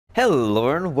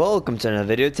Hello and welcome to another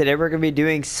video. Today we're going to be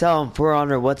doing some For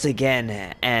Honor once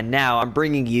again, and now I'm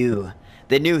bringing you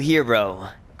the new hero,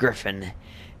 Gryphon.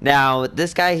 Now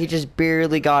this guy, he just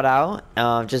barely got out,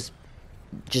 just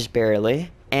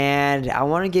barely, and I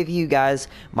want to give you guys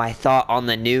my thought on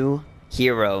the new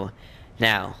hero.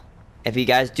 Now, if you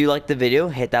guys do like the video,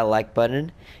 hit that like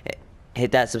button,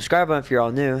 hit that subscribe button if you're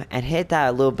all new, and hit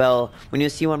that little bell when you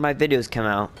see one of my videos come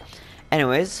out.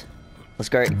 Anyways, let's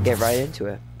get right into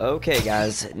it. Okay,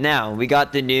 guys. Now we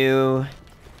got the new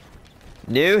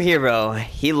hero.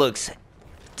 He looks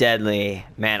deadly,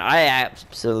 man. I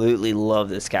absolutely love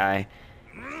this guy.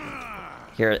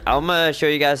 Here, I'm gonna show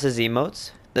you guys his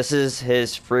emotes. This is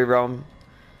his free roam.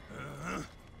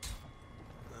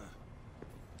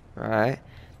 All right.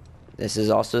 This is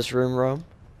also his room roam.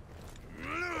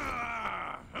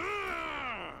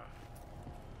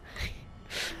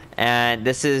 And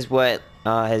this is what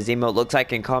his emote looks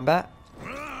like in combat.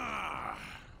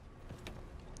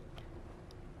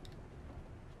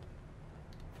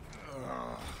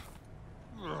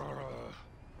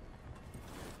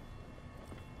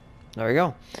 There we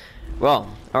go. Well,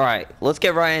 alright, let's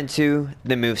get right into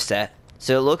the moveset.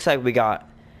 So it looks like we got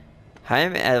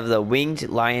him of the winged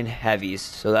lion heavies.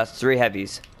 So that's 3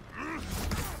 heavies.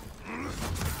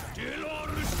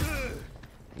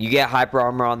 You get hyper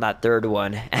armor on that third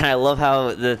one. And I love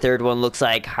how the third one looks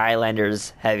like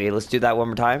Highlander's heavy. Let's do that one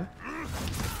more time.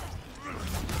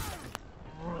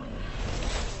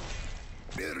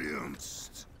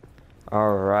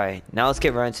 Alright, now let's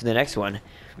get right into the next one.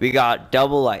 We got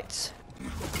double lights.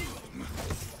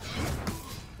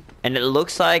 And it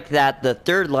looks like that the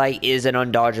third light is an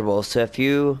undodgeable. So if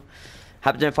you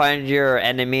happen to find your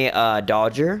enemy a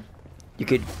dodger, you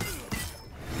could...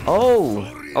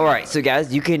 Oh! Alright, so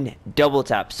guys, you can double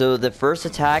tap. So the first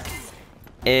attack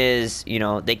is, you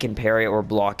know, they can parry or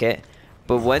block it.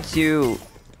 But once you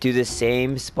do the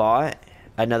same spot,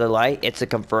 another light, it's a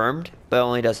confirmed, but it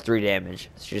only does 3 damage.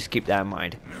 So just keep that in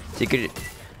mind. So you could...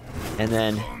 And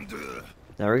then...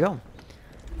 There we go.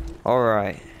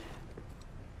 Alright.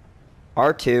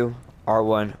 R2,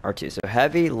 R1, R2. So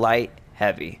heavy, light,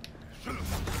 heavy.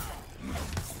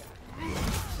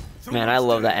 Man, I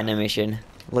love that animation.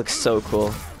 Looks so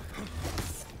cool.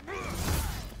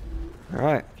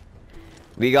 Alright.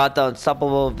 We got the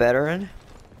unstoppable veteran.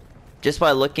 Just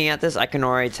by looking at this, I can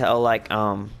already tell like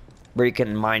where you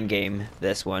can mind game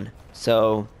this one.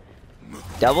 So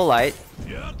double light,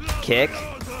 kick.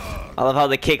 I love how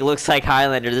the kick looks like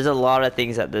Highlander. There's a lot of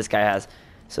things that this guy has.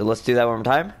 So let's do that one more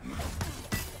time.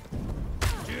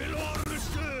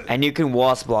 And you can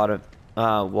wall splat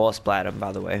him,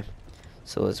 by the way.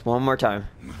 So let's one more time.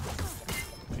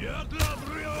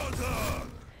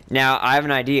 Now I have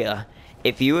an idea.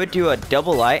 If you would do a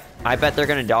double light, I bet they're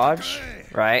gonna dodge,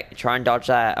 right? Try and dodge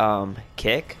that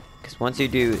kick, because once you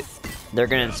do, they're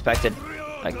gonna inspect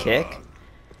a kick.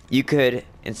 You could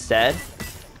instead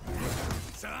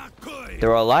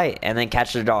throw a light and then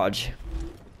catch the dodge.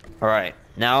 All right,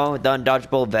 now the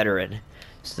undodgeable veteran.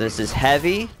 So this is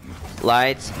heavy,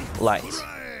 light, light.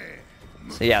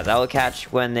 So yeah, that will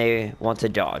catch when they want to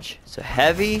dodge. So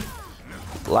heavy,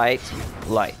 light,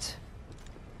 light.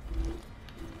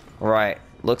 All right,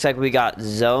 looks like we got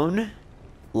zone,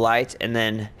 light, and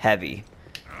then heavy.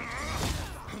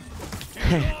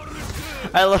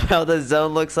 I love how the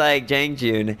zone looks like Jang.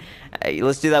 Hey,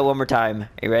 let's do that one more time. Are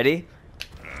you ready?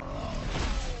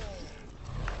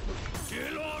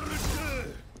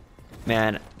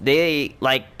 Man, they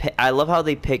like, I love how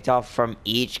they picked off from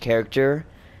each character,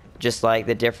 just like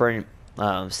the different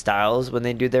styles when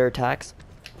they do their attacks.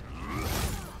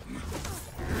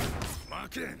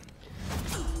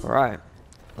 Alright,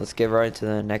 let's get right to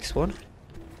the next one.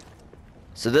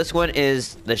 So this one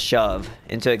is the shove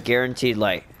into a guaranteed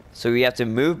light. So we have to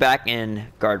move back in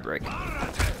guard break.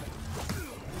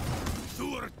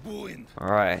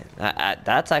 Alright,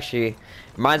 that's actually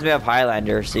reminds me of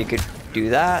Highlander, so you could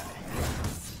do that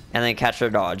and then catch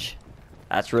their dodge.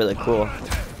 That's really cool.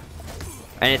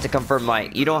 And it's a confirmed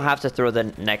light. You don't have to throw the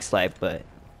next light, but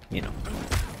you know.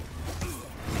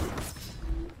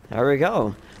 There we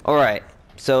go. Alright,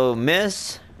 so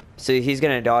miss. So he's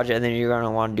gonna dodge it, and then you're gonna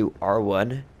want to do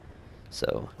R1.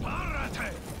 So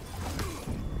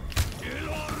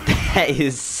that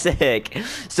is sick.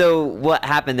 So what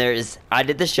happened there is I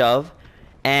did the shove,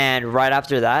 and right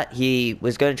after that he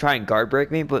was gonna try and guard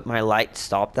break me, but my light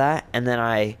stopped that, and then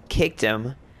I kicked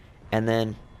him and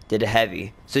then did a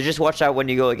heavy. So just watch out when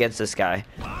you go against this guy,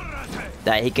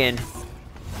 that he can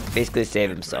basically save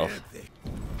himself.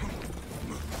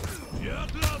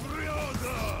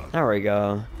 There we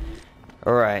go.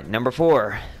 Alright, number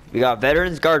 4. We got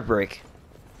Veterans Guard Break.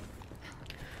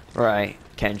 Right,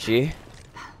 Kenshi.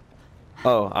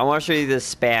 Oh, I want to show you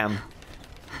this spam.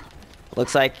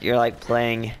 Looks like you're like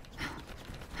playing,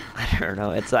 I don't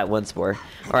know, it's that one sport.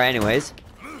 Alright, anyways.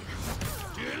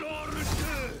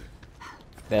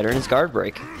 Veterans guard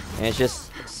break. And it's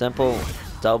just simple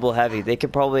double heavy. They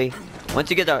could probably, once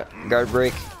you get the guard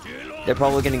break, they're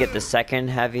probably going to get the second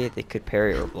heavy. They could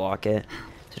parry or block it.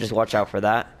 So just watch out for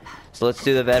that. So let's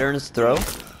do the veterans throw.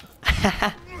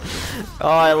 Oh,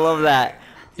 I love that.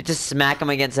 You just smack them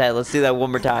against the head. Let's do that one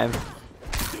more time.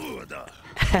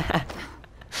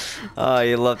 Oh,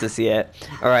 you love to see it.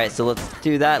 Alright, so let's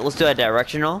do that. Let's do a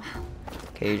directional.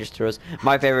 Okay, he just throws.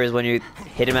 My favorite is when you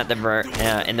hit him at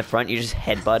the in the front, you just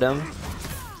headbutt him.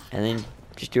 And then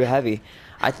just do a heavy.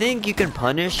 I think you can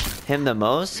punish him the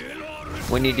most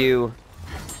when you do...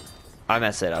 I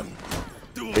messed it up.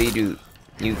 But you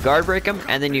guard break him,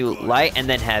 and then you light, and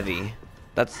then heavy.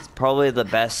 That's probably the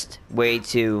best way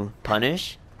to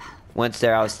punish once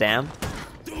they're out of stam.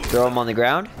 Throw them on the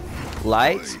ground,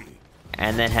 light,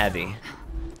 and then heavy.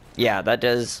 Yeah, that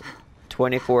does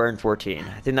 24 and 14.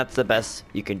 I think that's the best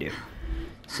you can do.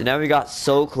 So now we got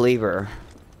Soul Cleaver.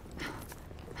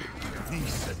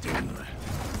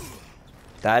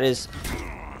 That is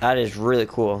really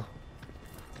cool.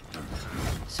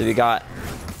 So we got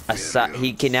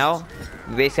he can now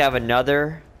basically have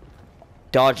another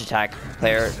dodge attack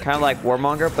player, kind of like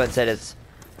Warmonger, but instead it's,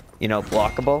 you know,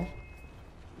 blockable.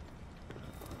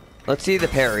 Let's see the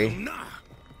parry.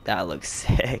 That looks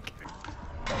sick.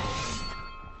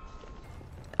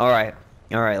 Alright,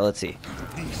 let's see.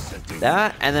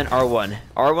 That, and then R1.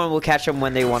 R1 will catch them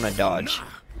when they want to dodge.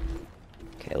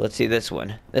 Okay, let's see this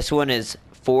one. This one is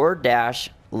 4-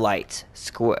 light.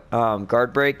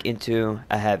 Guard break into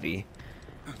a heavy.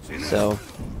 So,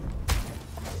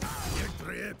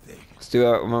 let's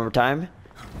do it one more time.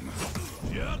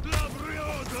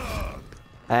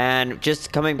 And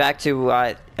just coming back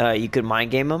to you could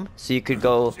mind game them, so you could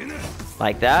go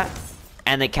like that,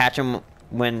 and they catch them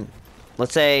when,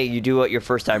 let's say you do it your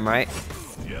first time, right?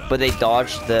 But they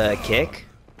dodge the kick.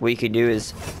 What you can do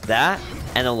is that,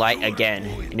 and the light again,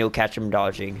 and you'll catch them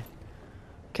dodging.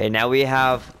 Okay, now we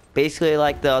have basically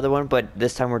like the other one, but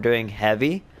this time we're doing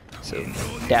heavy. So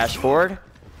dash forward,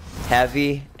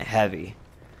 heavy, heavy.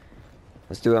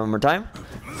 Let's do it one more time.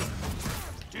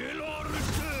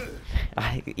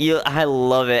 I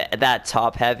love it. That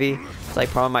top heavy. It's like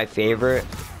probably my favorite.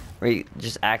 Where he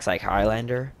just acts like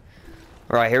Highlander.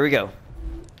 Alright, here we go.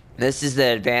 This is the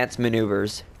advanced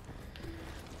maneuvers.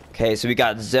 Okay, so we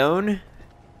got zone,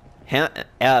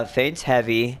 feints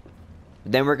heavy.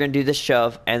 Then we're going to do the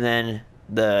shove, and then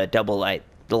the double light.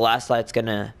 The last light's going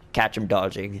to catch him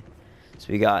dodging.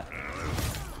 So we got...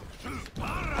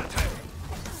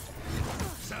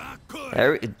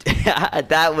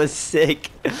 That was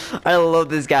sick. I love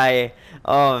this guy.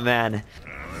 Oh, man.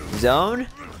 Zone,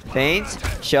 feint,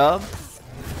 shove,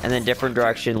 and then different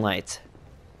direction lights.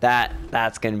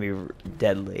 That's going to be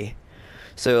deadly.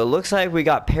 So it looks like we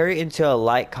got parry into a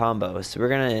light combo. So we're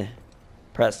going to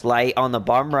press light on the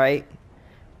bottom right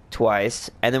twice,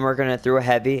 and then we're going to throw a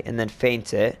heavy and then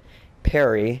feint it,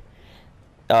 parry,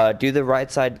 do the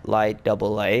right side light, double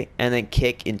light, and then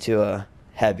kick into a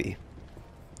heavy.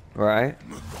 Right?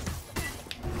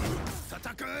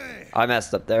 I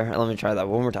messed up there. Let me try that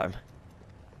one more time.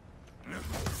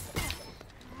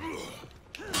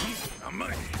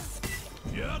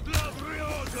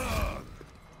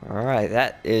 Alright,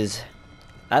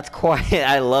 that's quite,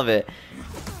 I love it.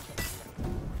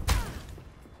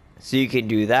 So you can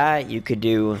do that, you could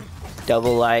do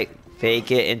double light, fake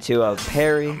it into a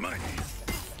parry,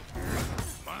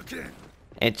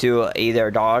 into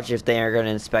either dodge if they are going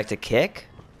to inspect a kick,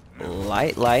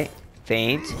 light,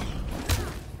 feint.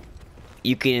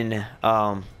 You can,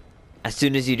 as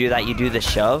soon as you do that, you do the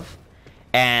shove,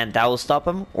 and that will stop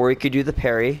them, or you could do the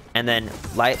parry, and then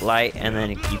light, and then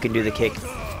you can do the kick.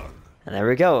 And there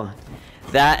we go.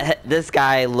 This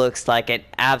guy looks like an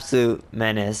absolute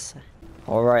menace.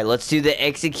 Alright, let's do the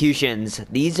executions.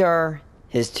 These are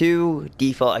his 2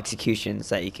 default executions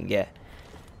that you can get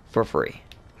for free.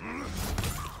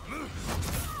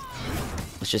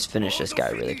 Let's just finish this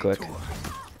guy really quick.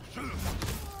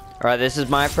 Alright, this is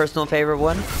my personal favorite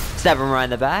one. Stab him right in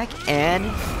the back, and...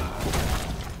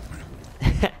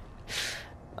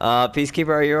 Peacekeeper,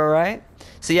 are you alright?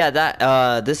 So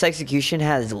yeah, this execution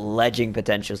has ledging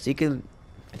potential. So you can,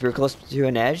 if you're close to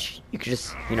an edge, you could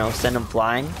just, you know, send them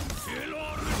flying.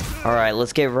 Alright,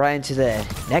 let's get right into the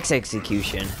next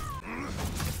execution.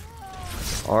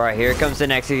 Alright, here comes the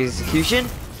next execution.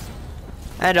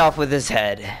 And off with his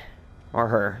head. Or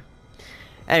her.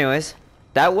 Anyways,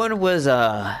 That one was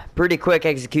a pretty quick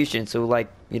execution, so like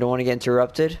you don't want to get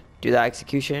interrupted. Do that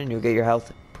execution and you'll get your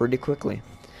health pretty quickly.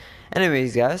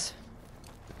 Anyways, guys,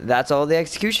 that's all the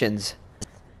executions.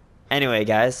 Anyway,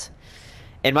 guys,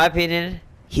 in my opinion,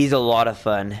 he's a lot of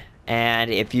fun,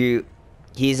 and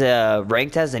he's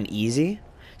ranked as an easy.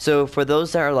 So for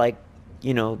those that are like,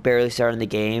 you know, barely starting the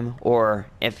game, or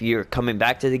if you're coming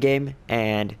back to the game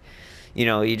and you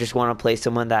know you just want to play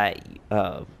someone that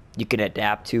you can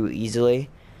adapt to easily,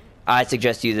 I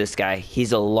suggest you this guy.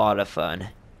 He's a lot of fun.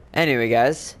 Anyway,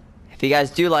 guys, if you guys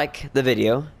do like the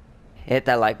video, hit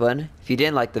that like button. If you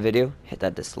didn't like the video, hit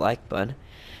that dislike button.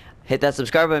 Hit that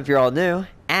subscribe button if you're all new,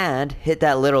 and hit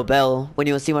that little bell when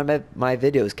you will see when my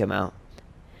videos come out.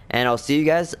 And I'll see you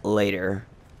guys later.